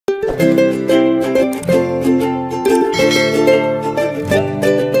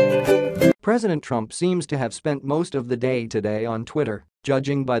President Trump seems to have spent most of the day today on Twitter,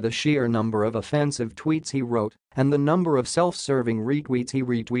 judging by the sheer number of offensive tweets he wrote and the number of self-serving retweets he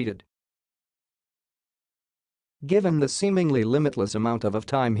retweeted. Given the seemingly limitless amount of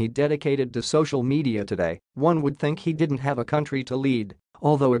time he dedicated to social media today, one would think he didn't have a country to lead,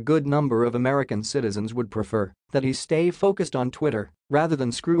 although a good number of American citizens would prefer that he stay focused on Twitter rather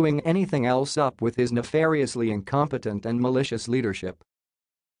than screwing anything else up with his nefariously incompetent and malicious leadership.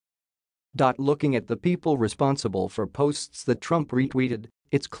 Looking at the people responsible for posts that Trump retweeted,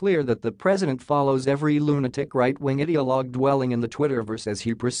 it's clear that the president follows every lunatic right-wing ideologue dwelling in the Twitterverse as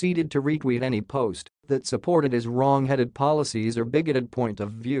he proceeded to retweet any post that supported his wrong-headed policies or bigoted point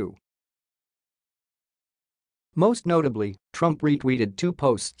of view. Most notably, Trump retweeted 2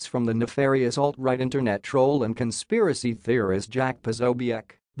 posts from the nefarious alt-right internet troll and conspiracy theorist Jack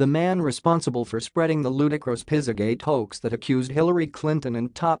Posobiec, the man responsible for spreading the ludicrous Pizzagate hoax that accused Hillary Clinton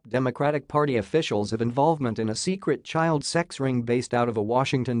and top Democratic Party officials of involvement in a secret child sex ring based out of a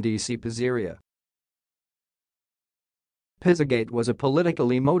Washington, D.C. pizzeria. Pizzagate was a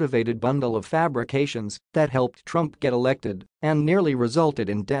politically motivated bundle of fabrications that helped Trump get elected and nearly resulted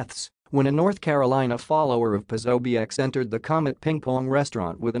in deaths when a North Carolina follower of Posobiec entered the Comet Ping Pong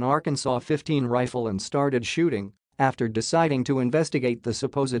restaurant with an Arkansas 15 rifle and started shooting after deciding to investigate the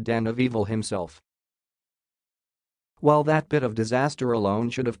supposed den of evil himself. While that bit of disaster alone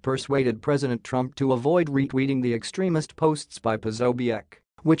should have persuaded President Trump to avoid retweeting the extremist posts by Posobiec,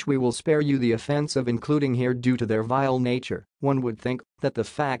 which we will spare you the offense of including here due to their vile nature, one would think that the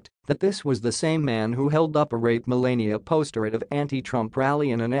fact that this was the same man who held up a Rape Melania poster at an anti-Trump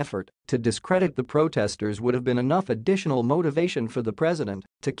rally in an effort to discredit the protesters would have been enough additional motivation for the president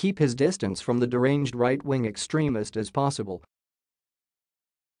to keep his distance from the deranged right-wing extremist as possible.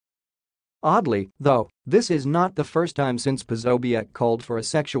 Oddly, though, this is not the first time since Posobiec called for a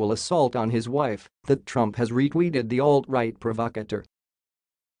sexual assault on his wife that Trump has retweeted the alt-right provocateur.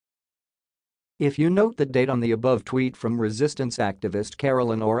 If you note the date on the above tweet from resistance activist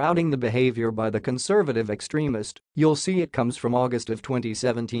Carolyn Orr outing the behavior by the conservative extremist, you'll see it comes from August of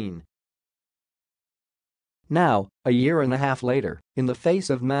 2017. Now, a year and a half later, in the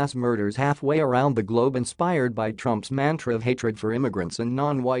face of mass murders halfway around the globe inspired by Trump's mantra of hatred for immigrants and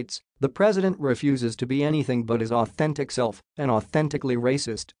non-whites, the president refuses to be anything but his authentic self, an authentically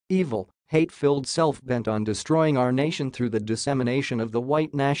racist, evil, hate-filled self bent on destroying our nation through the dissemination of the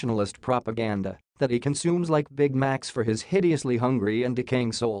white nationalist propaganda that he consumes like Big Macs for his hideously hungry and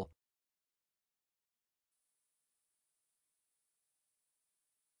decaying soul.